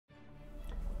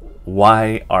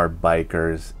Why are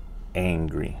bikers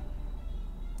angry?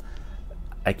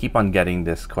 I keep on getting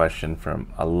this question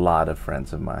from a lot of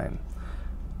friends of mine.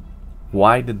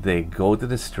 Why did they go to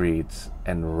the streets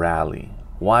and rally?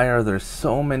 Why are there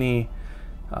so many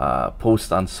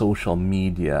posts on social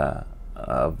media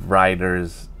of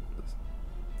riders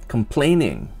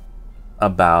complaining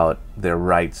about their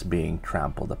rights being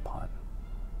trampled upon?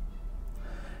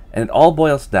 And it all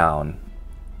boils down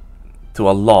to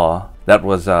a law that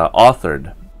was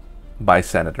authored by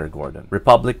Senator Gordon,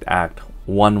 Republic Act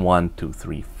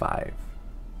 11235.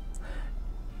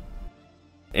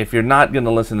 If you're not going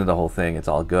to listen to the whole thing, it's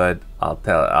all good.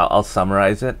 I'll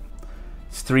summarize it.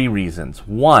 It's three reasons.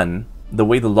 One, the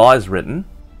way the law is written,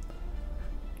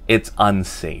 it's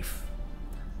unsafe.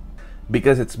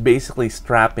 Because it's basically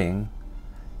strapping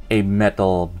a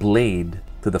metal blade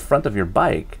to the front of your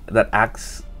bike that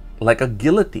acts like a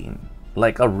guillotine,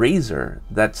 like a razor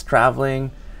that's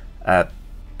traveling at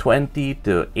 20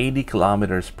 to 80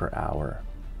 kilometers per hour.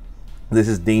 This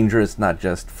is dangerous not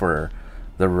just for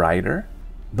the rider,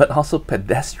 but also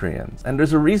pedestrians. And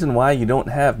there's a reason why you don't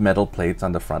have metal plates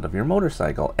on the front of your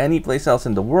motorcycle. Any place else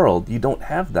in the world, you don't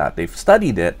have that. They've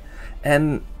studied it,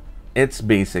 and it's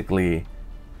basically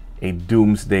a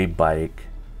doomsday bike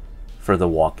for the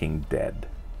walking dead.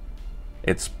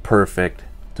 It's perfect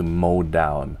to mow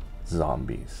down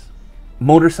zombies.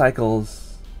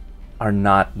 Motorcycles are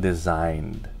not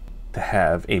designed to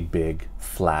have a big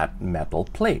flat metal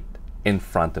plate in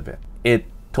front of it. It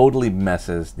totally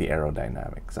messes the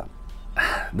aerodynamics up.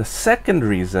 The second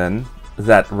reason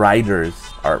that riders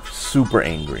are super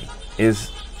angry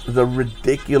is the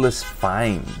ridiculous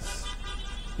fines.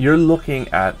 You're looking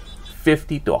at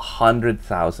 50 to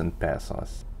 100,000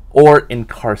 pesos or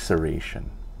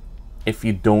incarceration if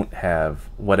you don't have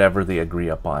whatever they agree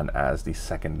upon as the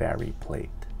secondary plate.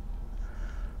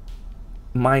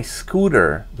 My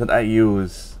scooter that I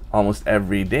use almost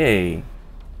every day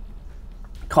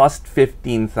cost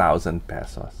 15,000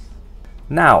 pesos.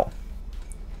 Now,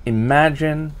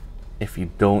 imagine if you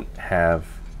don't have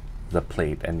the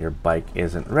plate and your bike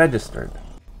isn't registered.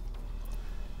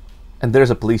 And there's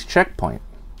a police checkpoint.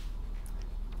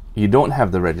 You don't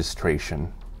have the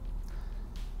registration.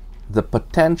 The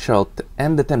potential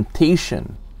and the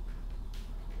temptation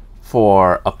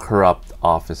for a corrupt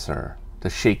officer to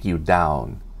shake you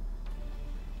down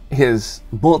is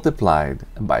multiplied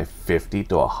by 50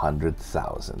 to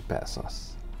 100,000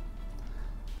 pesos.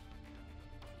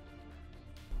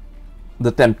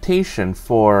 The temptation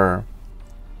for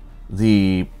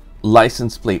the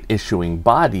license plate issuing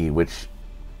body, which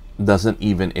doesn't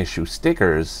even issue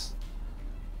stickers,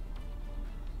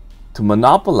 to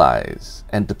monopolize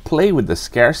and to play with the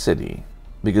scarcity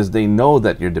because they know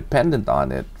that you're dependent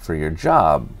on it for your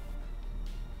job.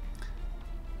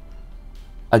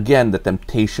 Again, the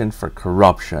temptation for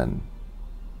corruption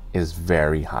is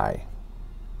very high.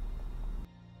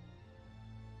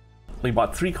 We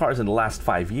bought 3 cars in the last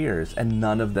 5 years and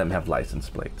none of them have license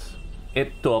plates.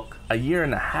 It took a year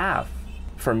and a half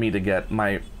for me to get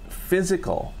my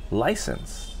physical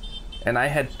license. And I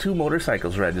had 2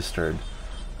 motorcycles registered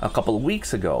a couple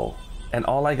weeks ago, and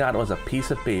all I got was a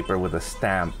piece of paper with a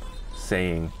stamp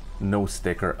saying no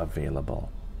sticker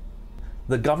available.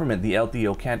 The government, the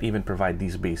LTO, can't even provide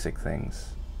these basic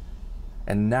things.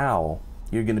 And now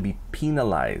you're going to be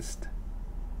penalized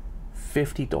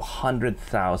 50 to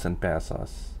 100,000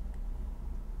 pesos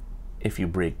if you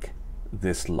break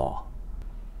this law.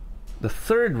 The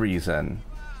third reason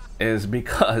is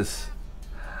because,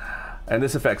 and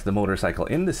this affects the motorcycle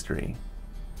industry,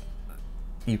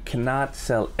 you cannot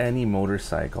sell any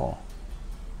motorcycle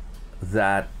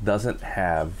that doesn't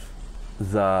have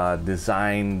the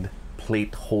designed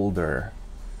plate holder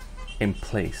in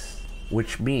place,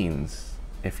 which means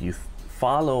if you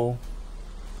follow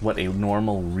what a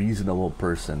normal, reasonable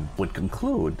person would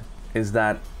conclude, is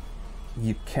that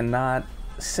you cannot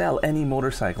sell any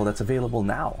motorcycle that's available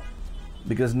now,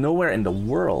 because nowhere in the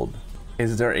world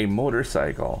is there a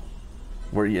motorcycle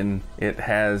wherein it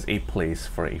has a place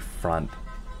for a front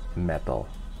metal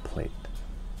plate.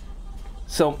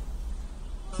 So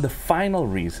the final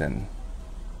reason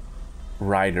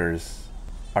riders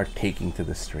are taking to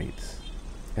the streets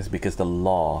is because the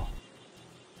law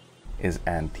is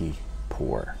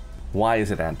anti-poor. Why is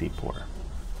it anti-poor?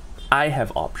 I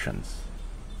have options.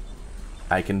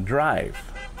 I can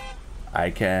drive.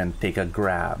 I can take a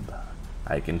Grab.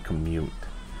 I can commute.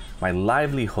 My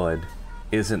livelihood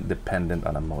isn't dependent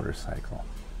on a motorcycle.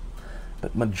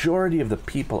 But majority of the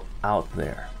people out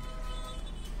there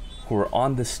who are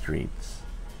on the streets,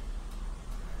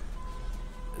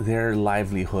 their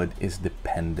livelihood is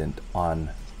dependent on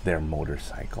their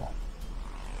motorcycle.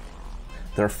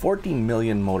 There are 14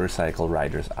 million motorcycle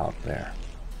riders out there,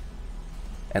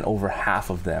 and over half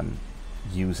of them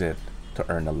use it to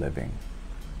earn a living.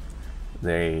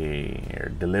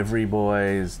 They're delivery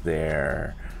boys,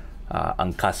 they're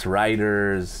angkas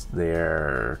riders, they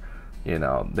are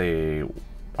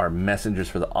messengers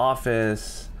for the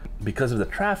office. Because of the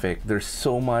traffic, there's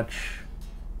so much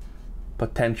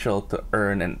potential to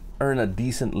earn a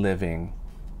decent living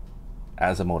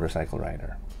as a motorcycle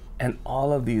rider. And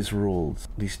all of these rules,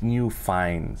 these new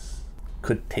fines,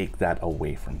 could take that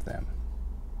away from them.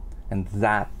 And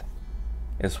that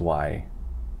is why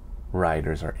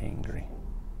riders are angry.